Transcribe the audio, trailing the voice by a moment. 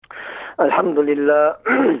الحمد لله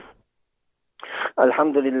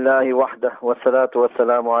الحمد لله وحده والصلاة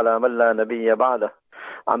والسلام على من لا نبي بعده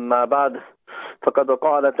أما بعد فقد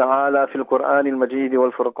قال تعالى في القرآن المجيد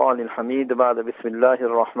والفرقان الحميد بعد بسم الله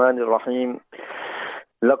الرحمن الرحيم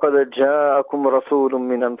لقد جاءكم رسول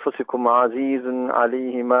من أنفسكم عزيز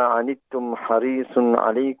عليه ما عنتم حريص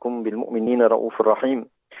عليكم بالمؤمنين رؤوف رحيم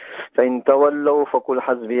فإن تولوا فقل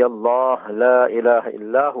حسبي الله لا إله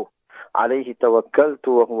إلا هو عليه توكلت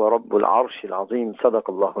وهو رب العرش العظيم صدق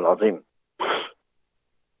الله العظيم.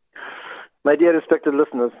 My dear respected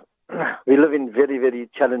listeners, we live in very, very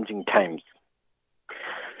challenging times.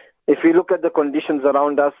 If we look at the conditions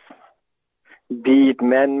around us, be it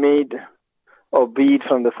man-made or be it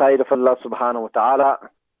from the side of Allah subhanahu wa ta'ala,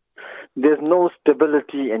 there's no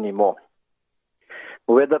stability anymore.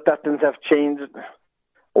 Weather patterns have changed.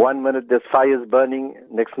 One minute there's fires burning,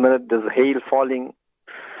 next minute there's hail falling,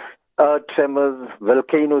 earth tremors,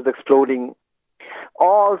 volcanoes exploding.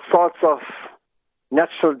 All sorts of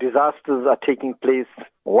natural disasters are taking place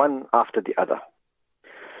one after the other.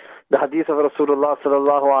 The hadith of Rasulullah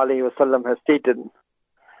sallallahu alayhi wa sallam has stated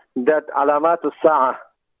that alamat as-sa'ah,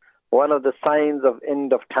 one of the signs of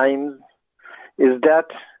end of times, is that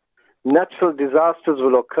natural disasters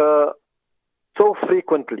will occur so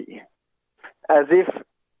frequently as if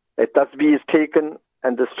a tasbih is taken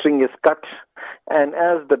and the string is cut, and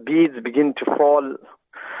as the beads begin to fall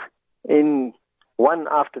in one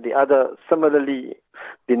after the other, similarly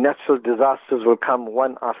the natural disasters will come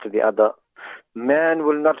one after the other. Man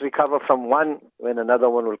will not recover from one when another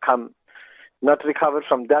one will come. Not recover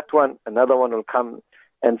from that one, another one will come.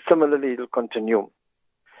 And similarly it will continue.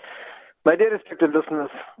 My dear respected listeners,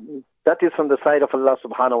 that is from the side of Allah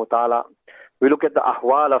subhanahu wa ta'ala. We look at the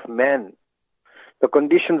ahwal of man, the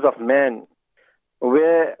conditions of man,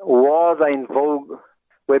 where wars are in vogue,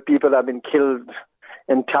 where people have been killed,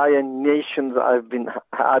 entire nations have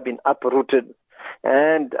been uprooted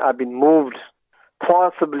and have been moved,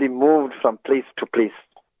 forcibly moved from place to place,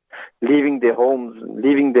 leaving their homes,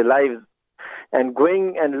 leaving their lives, and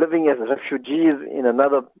going and living as refugees in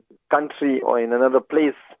another country or in another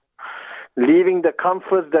place, leaving the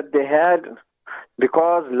comforts that they had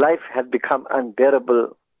because life had become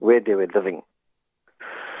unbearable where they were living.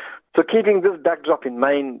 So keeping this backdrop in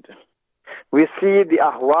mind, we see the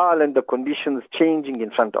ahwal and the conditions changing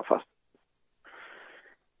in front of us.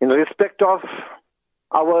 In respect of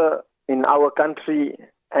in our country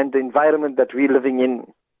and the environment that we're living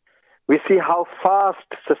in, we see how fast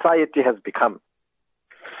society has become.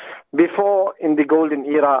 Before, in the golden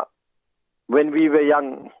era, when we were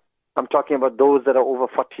young, I'm talking about those that are over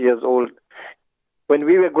 40 years old, when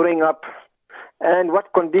we were growing up, and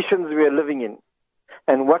what conditions we were living in,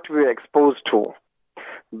 and what we were exposed to.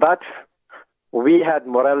 But we had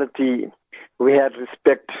morality, we had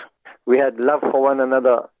respect, we had love for one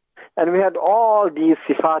another, and we had all these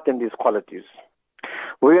sifat and these qualities.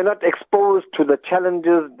 We were not exposed to the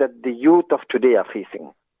challenges that the youth of today are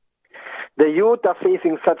facing. The youth are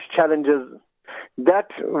facing such challenges that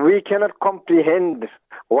we cannot comprehend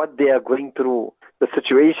what they are going through, the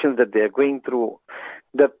situations that they are going through,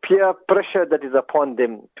 the peer pressure that is upon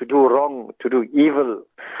them to do wrong, to do evil,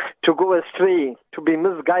 to go astray, to be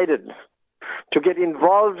misguided, to get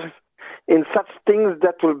involved in such things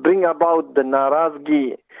that will bring about the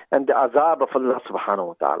narazgi and the azab of Allah subhanahu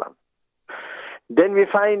wa ta'ala. Then we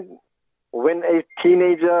find when a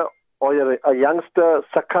teenager or a youngster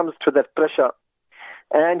succumbs to that pressure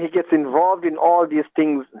and he gets involved in all these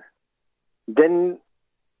things, then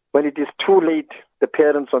when it is too late, the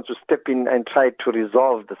parents want to step in and try to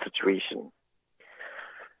resolve the situation.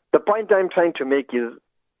 The point I'm trying to make is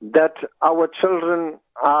that our children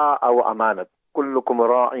are our amanat. كلكم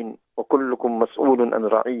راع وكلكم مسؤول عن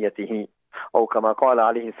رعيته أو كما قال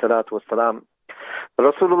عليه الصلاة والسلام.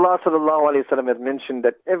 Rasulullah sallallahu alayhi wa sallam has mentioned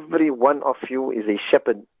that every one of you is a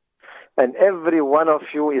shepherd and every one of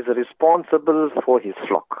you is responsible for his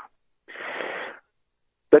flock.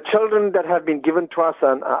 The children that have been given to us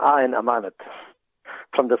are an amanat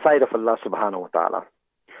from the side of Allah subhanahu wa ta'ala.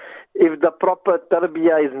 If the proper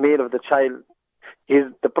tarbiyah is made of the child,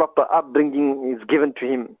 the proper upbringing is given to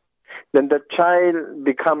him, then the child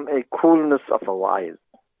become a coolness of a wise.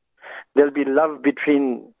 There'll be love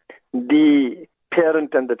between the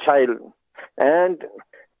parent and the child. And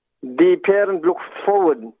the parent looks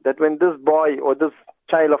forward that when this boy or this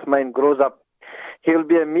child of mine grows up, he'll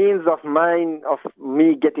be a means of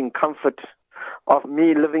me getting comfort, of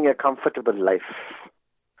me living a comfortable life.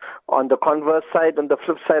 On the converse side, on the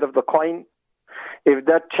flip side of the coin, if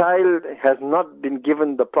that child has not been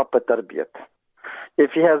given the proper tarbiyat,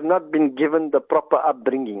 if he has not been given the proper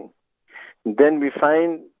upbringing, then we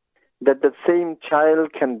find that the same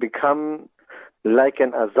child can become like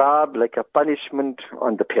an azab, like a punishment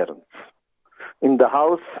on the parents. In the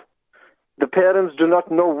house, the parents do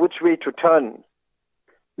not know which way to turn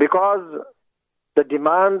because the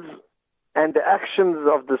demands and the actions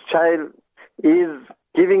of this child is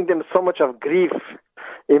giving them so much of grief,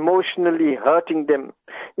 emotionally hurting them.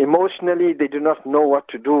 Emotionally, they do not know what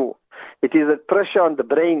to do. It is a pressure on the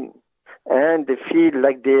brain, and they feel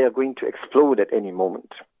like they are going to explode at any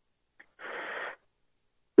moment.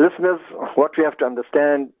 Listeners, what we have to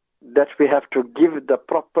understand, that we have to give the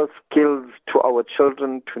proper skills to our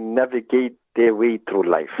children to navigate their way through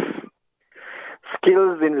life.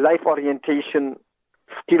 Skills in life orientation,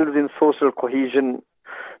 skills in social cohesion,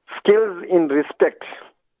 skills in respect,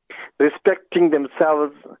 respecting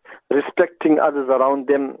themselves, respecting others around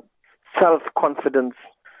them, self-confidence,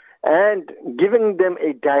 and giving them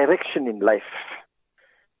a direction in life.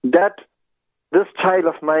 That this child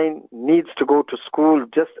of mine needs to go to school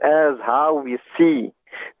just as how we see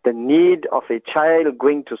the need of a child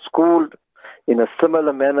going to school. In a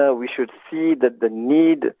similar manner, we should see that the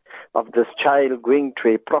need of this child going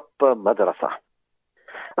to a proper madrasa.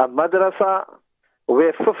 A madrasa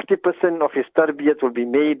where 50% of his tarbiyat will be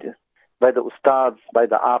made by the ustads, by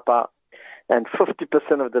the apa, and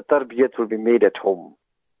 50% of the tarbiyat will be made at home.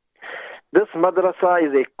 This madrasa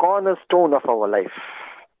is a cornerstone of our life.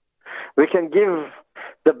 We can give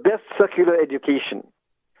the best secular education.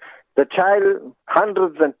 The child,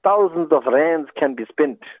 hundreds and thousands of rands can be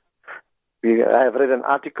spent. I have read an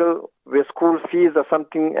article where school fees are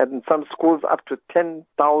something, and in some schools up to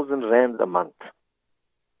 10,000 rands a month.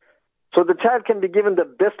 So the child can be given the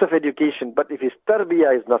best of education, but if his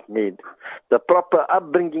tarbiyah is not made, the proper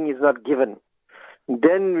upbringing is not given,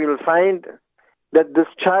 then we will find that this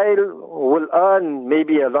child will earn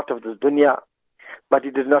maybe a lot of this dunya, but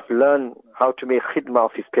he did not learn how to make khidmah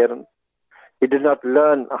of his parents. He did not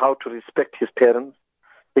learn how to respect his parents.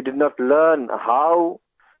 He did not learn how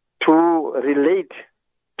to relate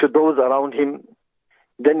to those around him.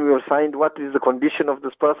 Then we will find what is the condition of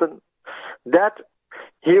this person, that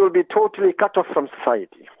he will be totally cut off from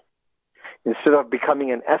society. Instead of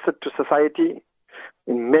becoming an asset to society,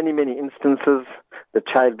 in many, many instances, the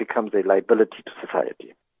child becomes a liability to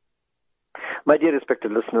society. My dear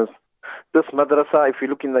respected listeners, this madrasa, if you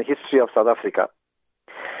look in the history of South Africa,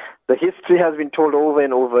 the history has been told over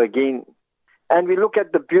and over again. And we look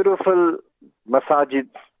at the beautiful masajid,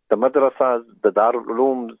 the madrasas, the Darul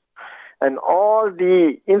Ulooms, and all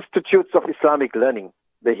the institutes of Islamic learning,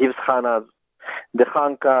 the Hifz Khanas, the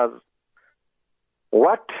Khankas.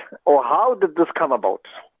 What or how did this come about?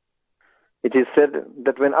 It is said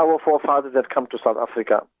that when our forefathers had come to South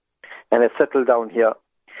Africa and had settled down here,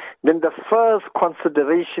 then the first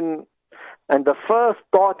consideration and the first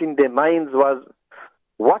thought in their minds was,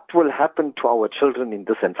 what will happen to our children in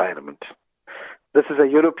this environment? This is a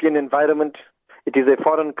European environment. It is a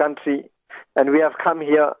foreign country, and we have come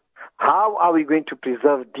here. How are we going to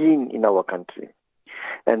preserve deen in our country?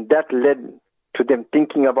 And that led to them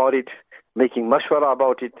thinking about it, making mashwara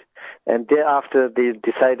about it, and thereafter they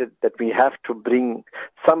decided that we have to bring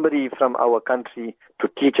somebody from our country to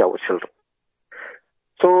teach our children.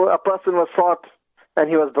 So a person was sought and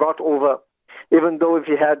he was brought over, even though if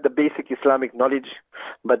he had the basic Islamic knowledge,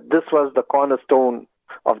 but this was the cornerstone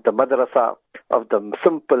of the madrasa, of the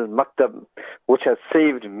simple maktab, which has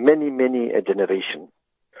saved many, many a generation.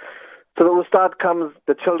 So the ustad comes,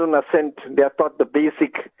 the children are sent, they are taught the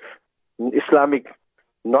basic Islamic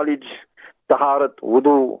knowledge, taharat,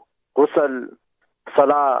 wudu, ghusl,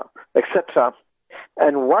 salah, etc.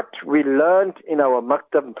 And what we learned in our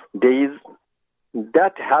maktab days,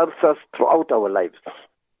 that helps us throughout our lives.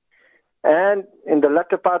 And in the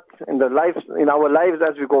latter part, in our lives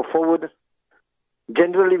as we go forward,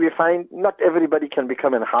 generally we find not everybody can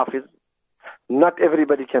become an hafiz, not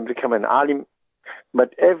everybody can become an alim,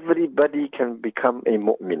 but everybody can become a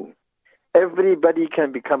mu'min. Everybody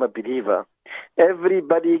can become a believer.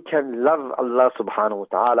 Everybody can love Allah subhanahu wa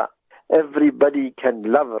ta'ala. Everybody can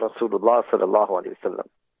love Rasulullah sallallahu alayhi wa sallam.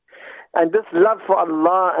 And this love for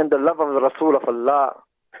Allah and the love of the Rasul of Allah,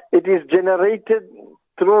 it is generated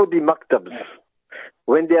through the maktabs.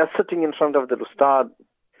 When they are sitting in front of the ustad,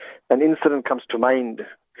 an incident comes to mind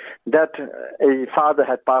that a father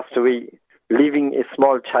had passed away, leaving a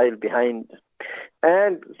small child behind.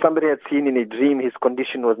 And somebody had seen in a dream his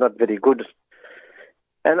condition was not very good.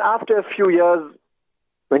 And after a few years,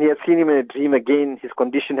 when he had seen him in a dream again, his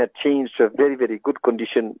condition had changed to a very, very good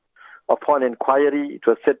condition. Upon inquiry, it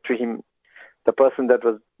was said to him, the person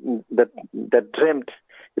that dreamt,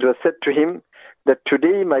 it was said to him that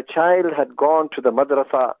today my child had gone to the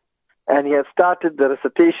madrasa And he had started the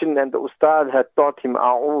recitation, and the ustad had taught him,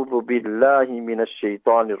 A'udhu billahi minash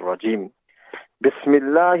shaitanir rajim.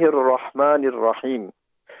 Bismillahir rahmanir rahim.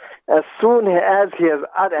 As soon as he had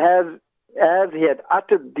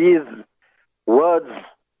uttered these words,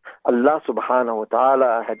 Allah subhanahu wa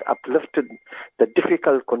ta'ala had uplifted the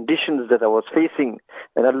difficult conditions that I was facing,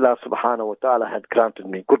 and Allah subhanahu wa ta'ala had granted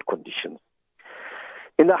me good conditions.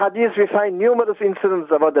 In the hadith we find numerous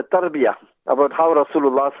incidents about the tarbiyah, about how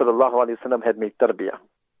Rasulullah sallallahu alayhi wa sallam had made tarbiyah.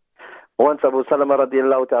 Once Abu Salama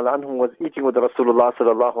radiallahu ta'ala anhu was eating with Rasulullah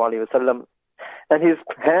sallallahu alayhi wa sallam, and his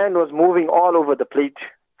hand was moving all over the plate.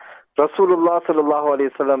 Rasulullah sallallahu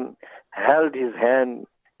alayhi wa sallam held his hand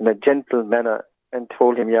in a gentle manner and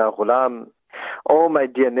told him, Ya ghulam, oh my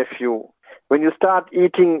dear nephew, when you start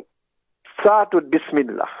eating, start with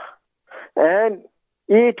Bismillah and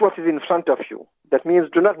eat what is in front of you. That means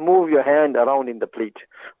do not move your hand around in the plate.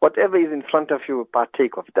 Whatever is in front of you,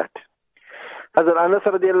 partake of that. Hazrat Anas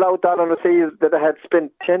radiallahu ta'ala says that I had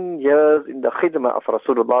spent 10 years in the khidmah of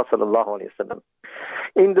Rasulullah sallallahu alayhi wa sallam.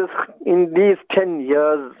 In these 10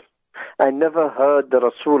 years, I never heard the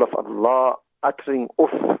Rasul of Allah uttering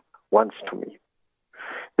uff once to me.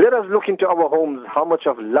 Let us look into our homes. How much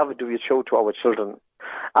of love do we show to our children?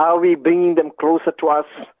 Are we bringing them closer to us?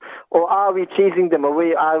 Or are we chasing them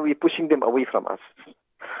away? Are we pushing them away from us?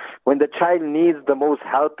 When the child needs the most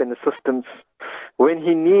help and assistance, when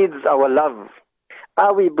he needs our love,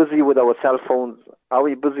 are we busy with our cell phones? Are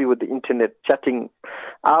we busy with the internet chatting?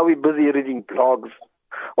 Are we busy reading blogs?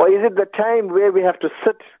 Or is it the time where we have to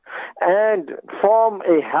sit and form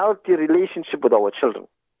a healthy relationship with our children?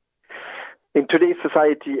 In today's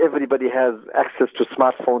society, everybody has access to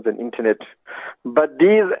smartphones and internet. But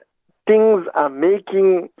these things are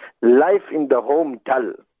making life in the home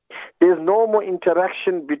dull. There's no more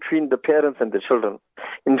interaction between the parents and the children.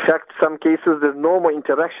 In fact, some cases, there's no more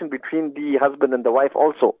interaction between the husband and the wife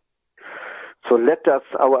also. So let us,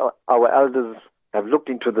 our elders have looked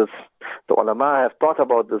into this. The ulama have thought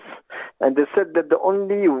about this. And they said that the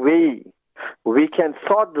only way we can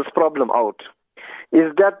sort this problem out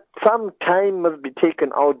is that some time must be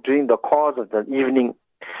taken out during the course of the evening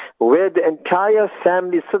where the entire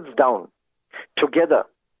family sits down together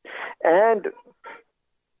and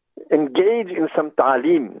engage in some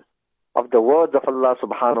ta'aleem of the words of Allah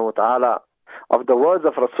subhanahu wa ta'ala, of the words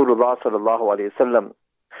of Rasulullah sallallahu alayhi wa sallam.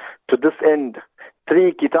 To this end,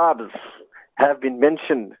 3 kitabs have been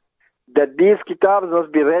mentioned, that these kitabs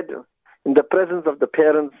must be read in the presence of the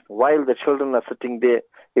parents while the children are sitting there,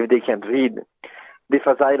 if they can read. The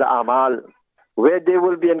Fazail Amal, where they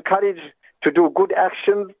will be encouraged to do good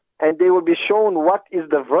actions, and they will be shown what is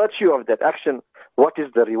the virtue of that action, what is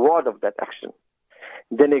the reward of that action.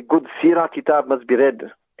 Then a good Seerah kitab must be read,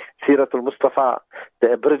 Seeratul Mustafa,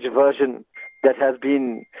 the abridged version that has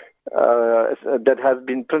been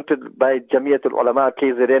printed by Jamiatul Ulama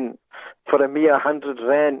KZN. For a mere 100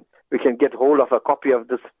 rand, we can get hold of a copy of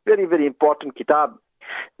this very, very important kitab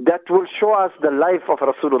that will show us the life of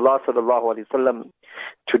Rasulullah sallallahu alaihi wasallam.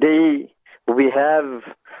 Today, we have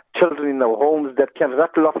children in our homes that can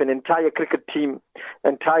rattle off an entire cricket team,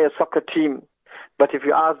 entire soccer team. But if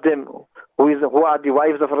you ask them, who are the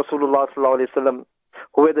wives of Rasulullah sallallahu alaihi wasallam,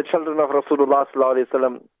 who are the children of Rasulullah sallallahu alaihi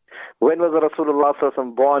wasallam, when was Rasulullah sallallahu alaihi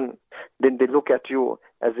wasallam born, then they look at you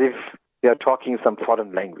as if they are talking some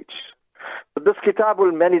foreign language. So this kitab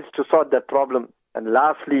will manage to sort that problem. And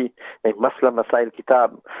lastly, a Masla Masail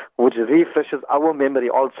kitab, which refreshes our memory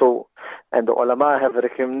also. And the ulama have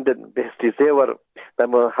recommended Behsti Zewar by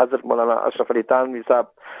Hazrat Maulana Ashraf Ali Tanvi Sahab,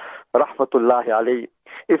 rahmatullahi alayhi.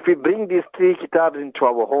 If we bring these 3 kitabs into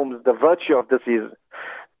our homes, the virtue of this is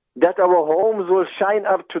that our homes will shine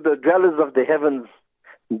up to the dwellers of the heavens,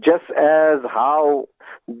 just as how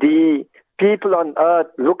the people on earth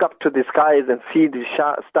look up to the skies and see the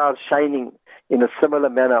stars shining. In a similar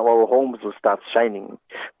manner, our homes will start shining.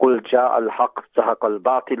 Qul ja'a al-haq zahaqa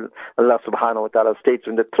al-batil. Allah subhanahu wa ta'ala states,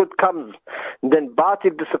 when the truth comes, then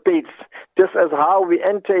batil dissipates. Just as how we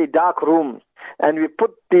enter a dark room and we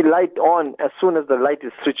put the light on, as soon as the light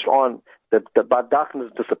is switched on, the darkness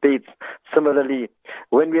dissipates. Similarly,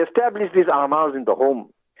 when we establish these amals in the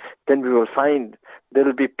home, then we will find there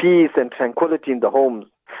will be peace and tranquility in the homes.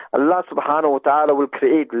 Allah subhanahu wa ta'ala will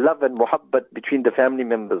create love and muhabbat between the family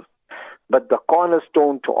members. But the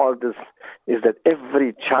cornerstone to all this is that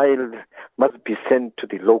every child must be sent to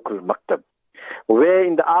the local maktab, where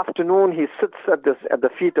in the afternoon he sits at the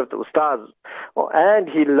feet of the ustaz, and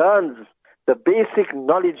he learns the basic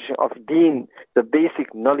knowledge of deen, the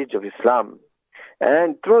basic knowledge of Islam.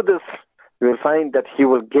 And through this, you will find that he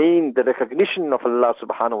will gain the recognition of Allah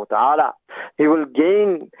subhanahu wa ta'ala. He will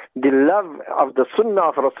gain the love of the sunnah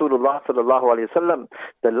of Rasulullah sallallahu alayhi wasallam,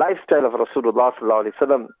 the lifestyle of Rasulullah sallallahu alayhi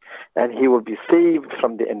wasallam, and he will be saved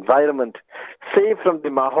from the environment, saved from the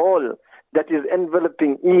mahol that is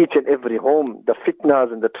enveloping each and every home, the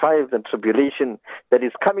fitnas and the trials and tribulation that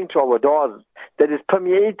is coming to our doors, that is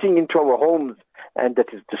permeating into our homes, and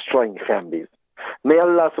that is destroying families. May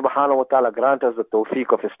Allah subhanahu wa ta'ala grant us the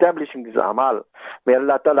tawfiq of establishing this amal. May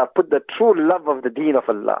Allah ta'ala put the true love of the deen of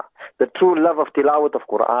Allah, the true love of tilawat of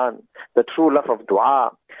Quran, the true love of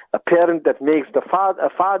dua, a parent that makes a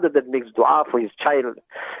father that makes dua for his child,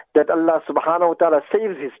 that Allah subhanahu wa ta'ala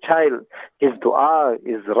saves his child. His dua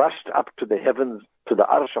is rushed up to the heavens, to the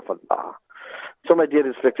arsh of Allah. So my dear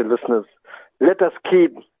respected listeners, let us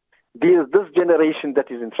keep this generation that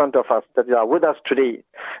is in front of us, that are with us today,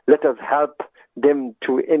 let us help them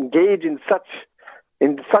to engage in such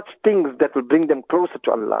things that will bring them closer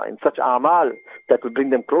to Allah, in such amal that will bring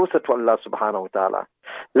them closer to Allah subhanahu wa ta'ala.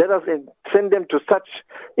 Let us send them to such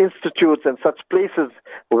institutes and such places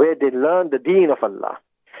where they learn the deen of Allah.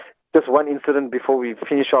 Just one incident before we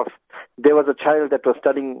finish off. There was a child that was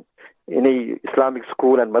studying in a Islamic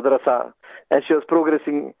school and madrasa, and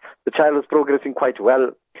the child was progressing quite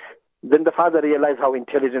well. Then the father realized how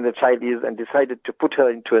intelligent the child is and decided to put her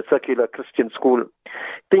into a secular Christian school,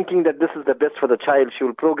 thinking that this is the best for the child. She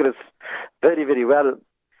will progress very, very well.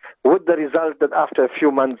 With the result that after a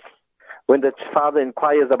few months, when the father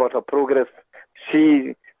inquires about her progress,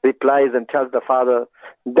 she replies and tells the father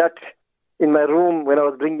that in my room, when I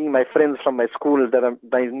was bringing my friends from my school,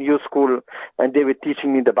 my new school, and they were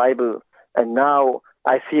teaching me the Bible, and now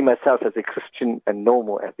I see myself as a Christian and no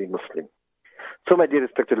more as a Muslim. So my dear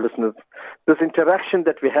respected listeners, this interaction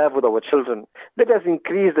that we have with our children, let us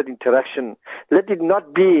increase that interaction. Let it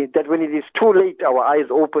not be that when it is too late, our eyes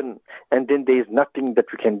open and then there is nothing that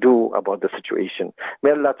we can do about the situation. May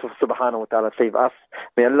Allah subhanahu wa ta'ala save us.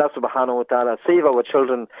 May Allah subhanahu wa ta'ala save our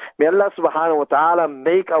children. May Allah subhanahu wa ta'ala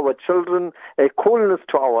make our children a coolness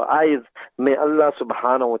to our eyes. May Allah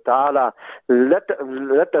subhanahu wa ta'ala let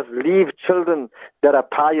us leave children that are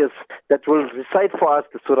pious, that will recite for us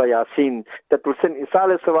the Surah Yasin, that will send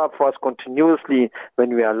Isal Sawab for us continuously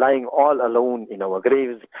when we are lying all alone in our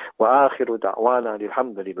graves. وآخر دعوانا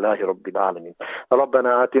الحمد لله رب العالمين.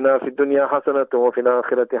 ربنا آتنا في الدنيا حسنة وفي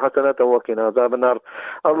الآخرة حسنة وقنا عذاب النار.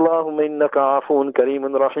 اللهم إنك عفو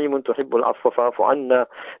كريم رحيم تحب العفو فاعف عنا.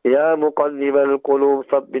 يا مقلب القلوب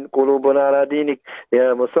ثبت قلوبنا على دينك.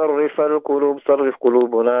 يا مصرف القلوب صرف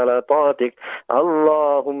قلوبنا على طاعتك.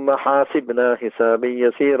 اللهم حاسبنا حسابا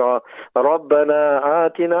يسيرا. ربنا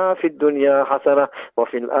آتنا في الدنيا حسنة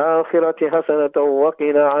وفي الآخرة حسنة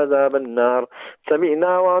وقنا عذاب النار.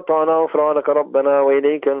 سمعنا وأطعنا غفرانك ربنا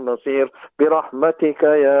وإليك المصير برحمتك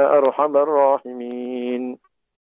يا أرحم الراحمين.